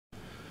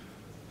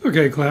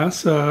Okay,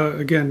 class.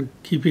 Again,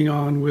 keeping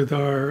on with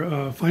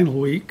our final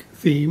week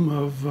theme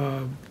of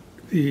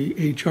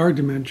the HR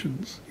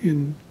dimensions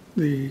in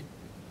the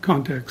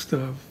context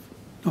of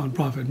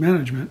nonprofit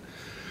management.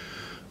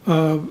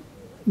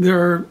 There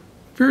are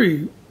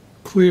very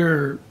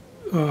clear,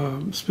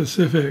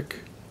 specific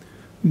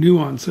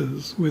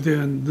nuances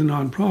within the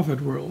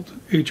nonprofit world.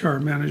 HR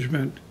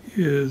management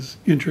is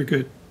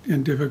intricate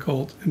and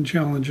difficult and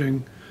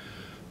challenging,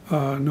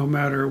 no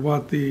matter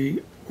what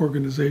the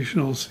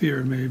organizational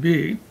sphere may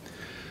be.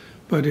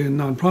 But in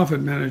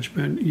nonprofit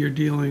management, you're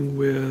dealing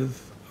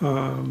with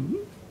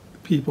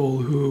people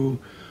who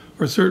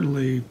are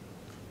certainly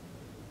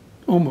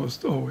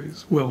almost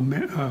always well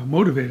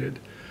motivated.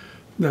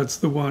 That's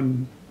the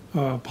one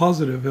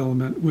positive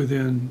element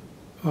within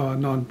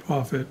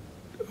nonprofit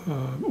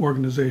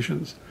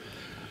organizations.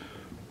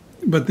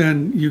 But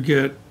then you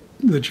get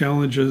the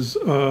challenges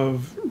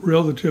of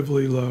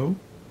relatively low,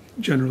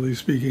 generally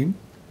speaking,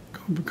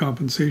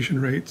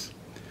 compensation rates,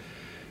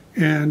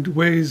 and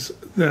ways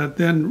that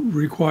then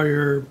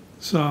require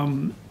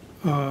some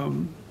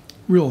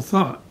real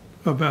thought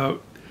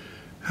about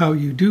how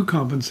you do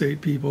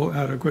compensate people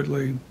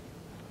adequately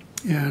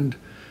and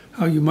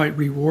how you might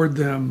reward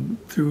them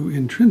through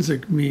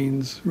intrinsic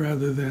means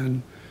rather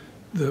than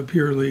the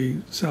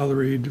purely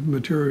salaried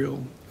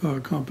material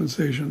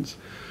compensations.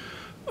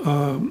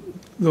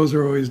 Those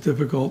are always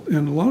difficult,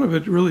 and a lot of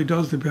it really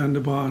does depend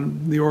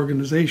upon the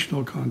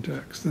organizational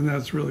context, and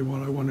that's really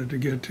what I wanted to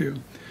get to.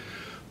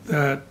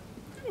 That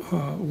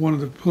one of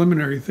the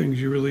preliminary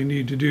things you really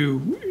need to do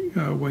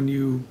when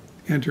you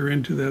enter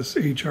into this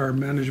HR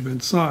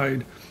management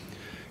side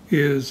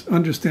is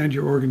understand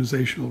your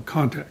organizational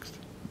context,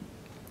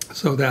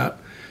 so that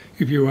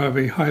if you have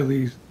a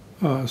highly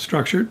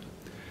structured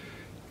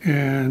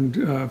and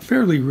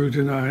fairly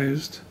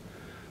routinized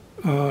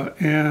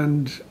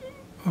and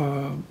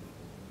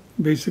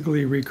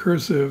basically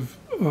recursive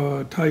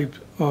type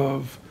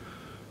of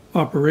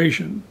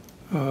operation,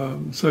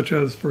 such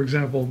as, for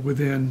example,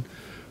 within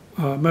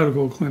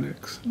medical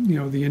clinics. You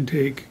know, the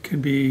intake can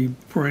be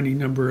for any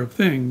number of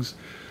things,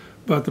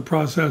 but the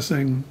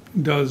processing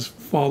does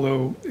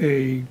follow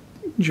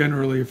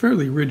generally a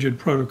fairly rigid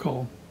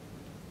protocol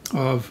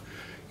of,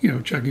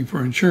 checking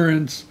for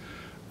insurance,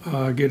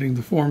 getting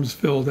the forms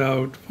filled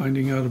out,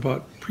 finding out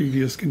about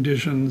previous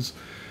conditions,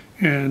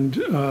 and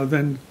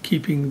then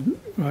keeping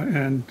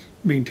and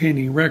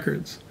maintaining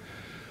records.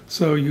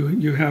 So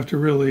you have to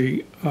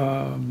really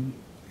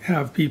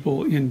have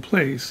people in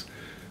place,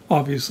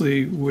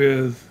 obviously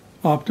with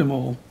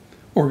optimal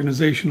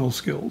organizational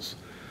skills,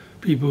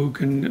 people who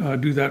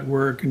can do that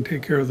work and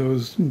take care of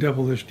those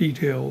devilish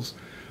details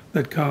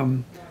that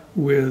come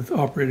with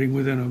operating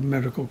within a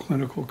medical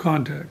clinical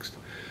context.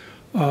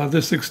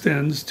 This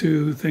extends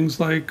to things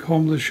like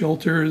homeless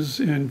shelters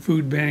and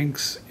food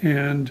banks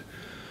and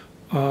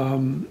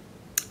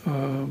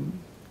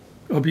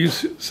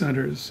abuse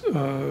centers,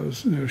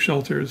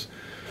 shelters,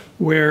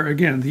 where,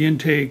 again, the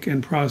intake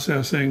and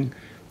processing,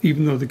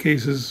 even though the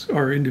cases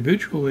are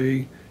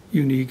individually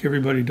unique,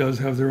 everybody does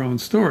have their own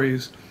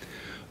stories,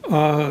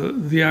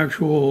 the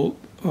actual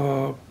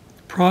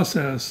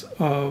process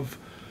of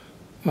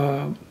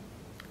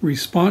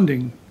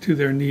responding to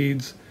their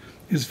needs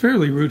is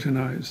fairly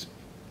routinized.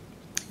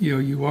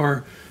 You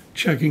are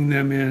checking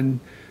them in,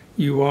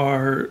 you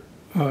are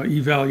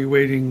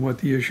evaluating what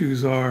the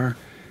issues are,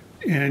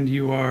 and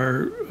you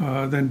are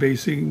then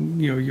basing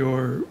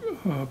your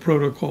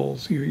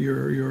protocols.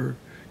 You're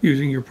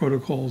using your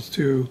protocols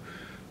to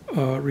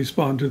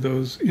respond to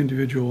those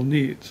individual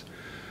needs.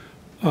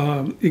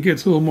 It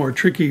gets a little more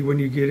tricky when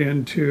you get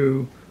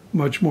into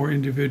much more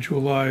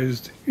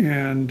individualized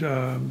and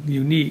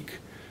unique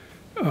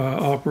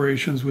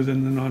operations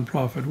within the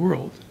nonprofit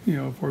world.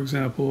 For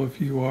example, if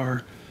you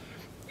are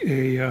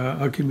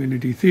a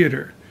community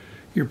theater,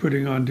 you're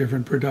putting on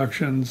different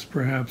productions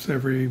perhaps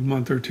every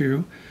month or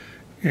two,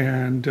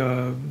 and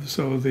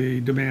so the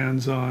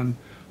demands on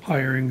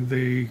hiring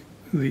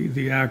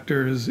the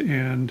actors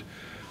and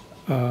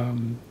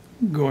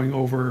going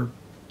over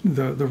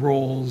the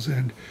roles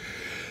and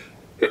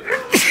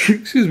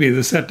excuse me,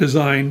 the set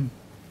design,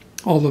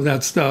 all of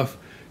that stuff,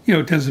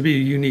 tends to be a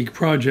unique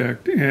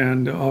project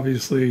and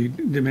obviously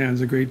demands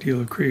a great deal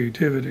of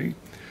creativity.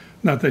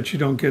 Not that you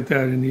don't get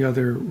that in the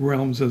other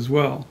realms as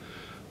well,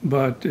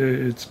 but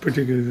it's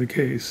particularly the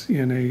case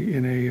in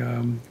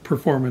a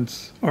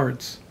performance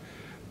arts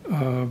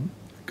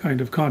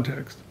kind of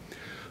context.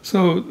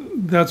 So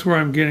that's where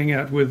I'm getting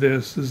at with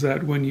this, is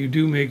that when you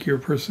do make your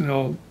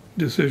personnel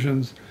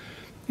decisions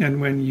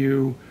and when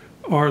you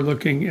are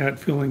looking at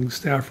filling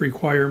staff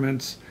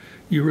requirements,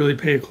 you really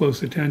pay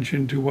close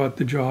attention to what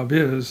the job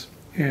is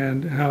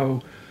and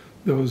how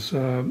those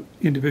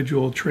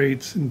individual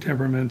traits and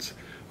temperaments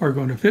are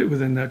going to fit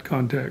within that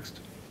context.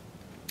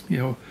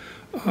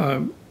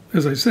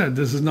 As I said,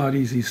 this is not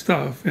easy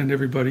stuff, and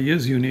everybody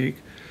is unique,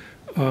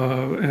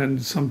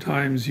 and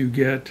sometimes you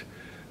get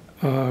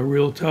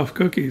real tough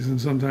cookies, and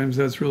sometimes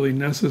that's really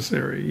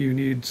necessary. You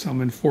need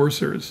some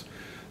enforcers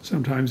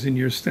sometimes in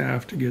your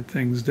staff to get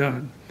things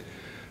done.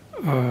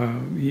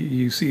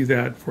 You see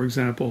that, for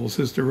example,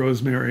 Sister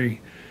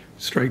Rosemary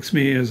strikes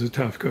me as a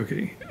tough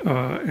cookie,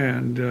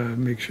 and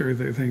make sure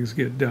that things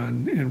get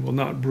done, and will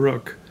not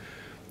brook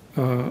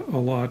a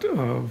lot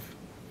of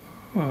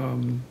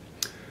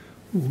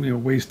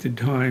wasted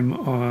time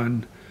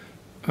on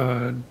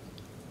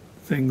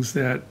things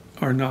that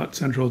are not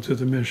central to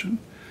the mission.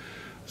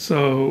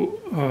 So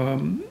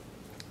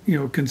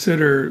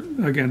consider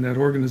again that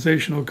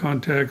organizational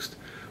context,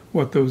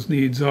 what those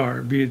needs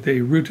are, be it they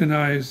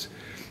routinized,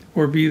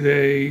 or be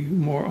they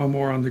more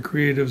on the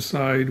creative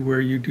side,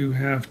 where you do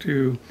have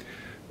to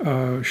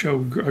show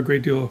a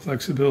great deal of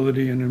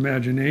flexibility and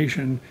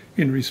imagination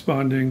in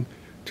responding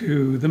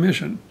to the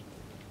mission.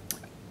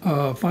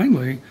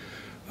 Finally,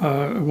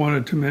 I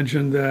wanted to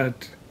mention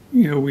that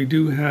we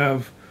do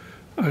have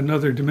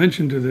another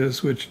dimension to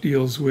this, which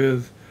deals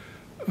with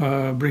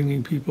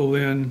bringing people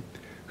in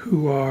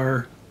who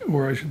are,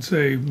 or I should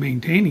say,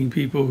 maintaining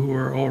people who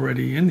are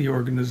already in the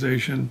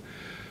organization,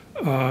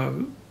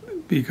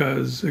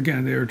 because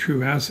again, they are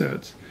true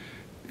assets,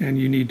 and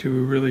you need to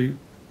really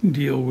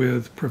deal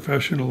with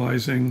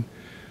professionalizing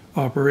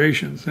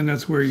operations, and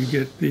that's where you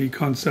get the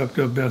concept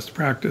of best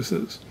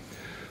practices,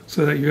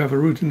 so that you have a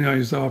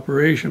routinized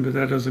operation, but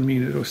that doesn't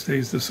mean it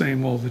stays the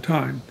same all the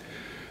time,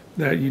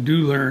 that you do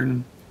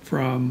learn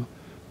from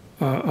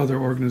other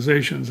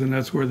organizations, and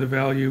that's where the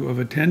value of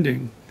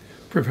attending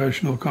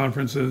professional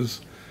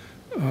conferences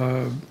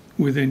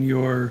within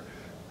your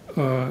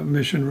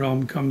mission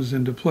realm comes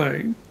into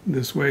play.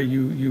 This way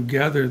you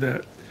gather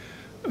that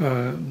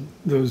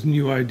those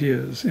new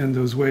ideas and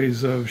those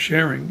ways of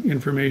sharing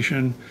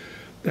information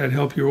that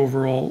help your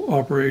overall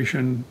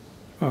operation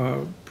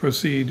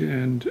proceed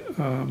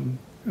and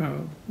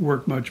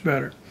work much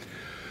better.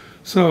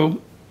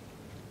 So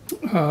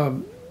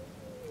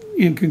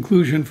in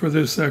conclusion for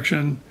this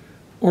section,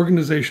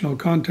 organizational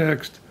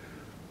context,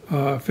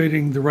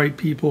 fitting the right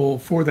people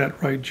for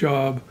that right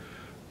job,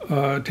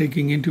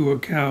 taking into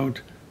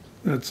account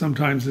that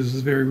sometimes this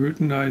is very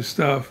routinized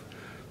stuff,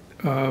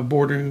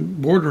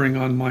 bordering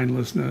on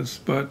mindlessness,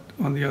 but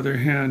on the other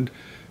hand,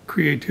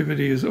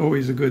 creativity is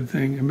always a good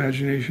thing,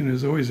 imagination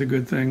is always a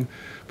good thing,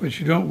 but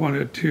you don't want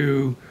it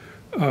to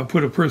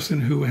put a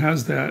person who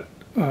has that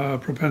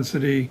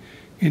propensity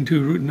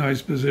into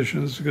routinized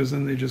positions, because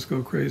then they just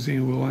go crazy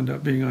and will end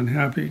up being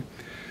unhappy.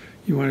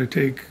 You want to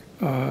take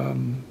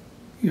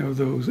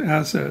those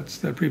assets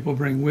that people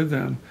bring with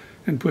them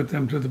and put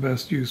them to the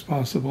best use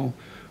possible,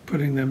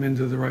 putting them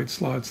into the right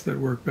slots that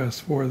work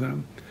best for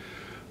them.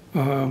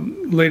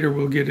 Later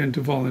we'll get into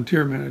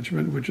volunteer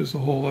management, which is a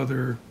whole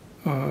other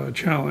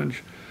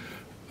challenge,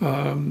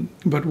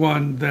 but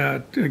one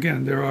that,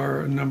 again, there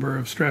are a number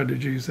of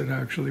strategies that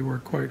actually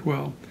work quite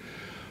well.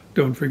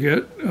 Don't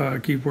forget,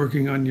 keep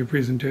working on your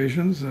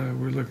presentations.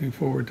 We're looking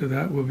forward to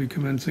that. We'll be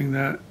commencing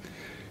that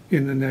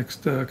in the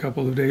next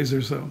couple of days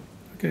or so.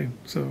 Okay,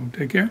 so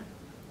take care.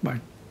 Bye.